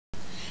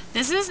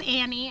This is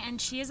Annie,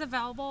 and she is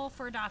available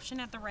for adoption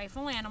at the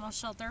Rifle Animal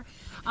Shelter.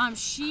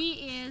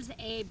 She is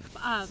a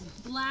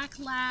black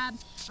lab,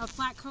 a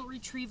flat coat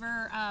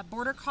retriever,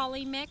 border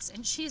collie mix,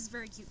 and she is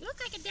very cute. You look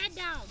like a dead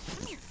dog.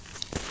 Come here.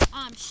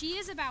 She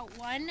is about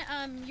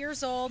 1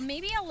 years old,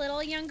 maybe a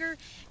little younger.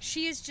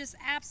 She is just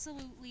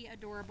absolutely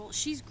adorable.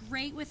 She's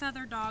great with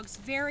other dogs,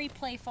 very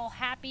playful,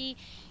 happy,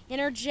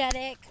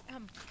 energetic.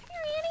 Come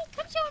here, Annie.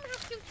 Come show them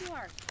how cute you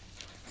are.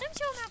 Come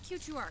show them how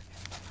cute you are.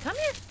 Come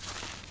here.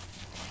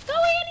 Go,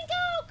 Annie,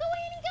 go! Go,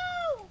 Annie,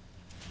 go!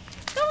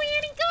 Go,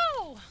 Annie,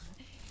 go!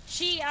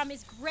 She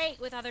is great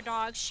with other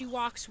dogs. She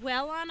walks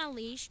well on a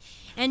leash,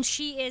 and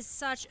she is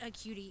such a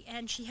cutie.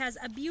 And she has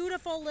a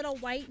beautiful little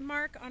white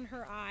mark on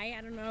her eye.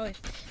 I don't know if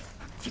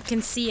you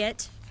can see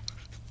it.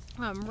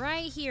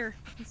 Right here.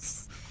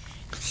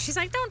 She's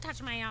like, don't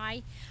touch my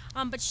eye.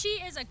 But she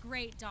is a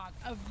great dog.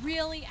 A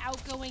really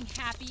outgoing,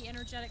 happy,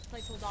 energetic,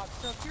 playful dog.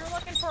 So if you're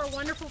looking for a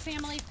wonderful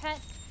family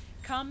pet,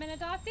 come and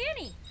adopt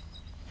Annie.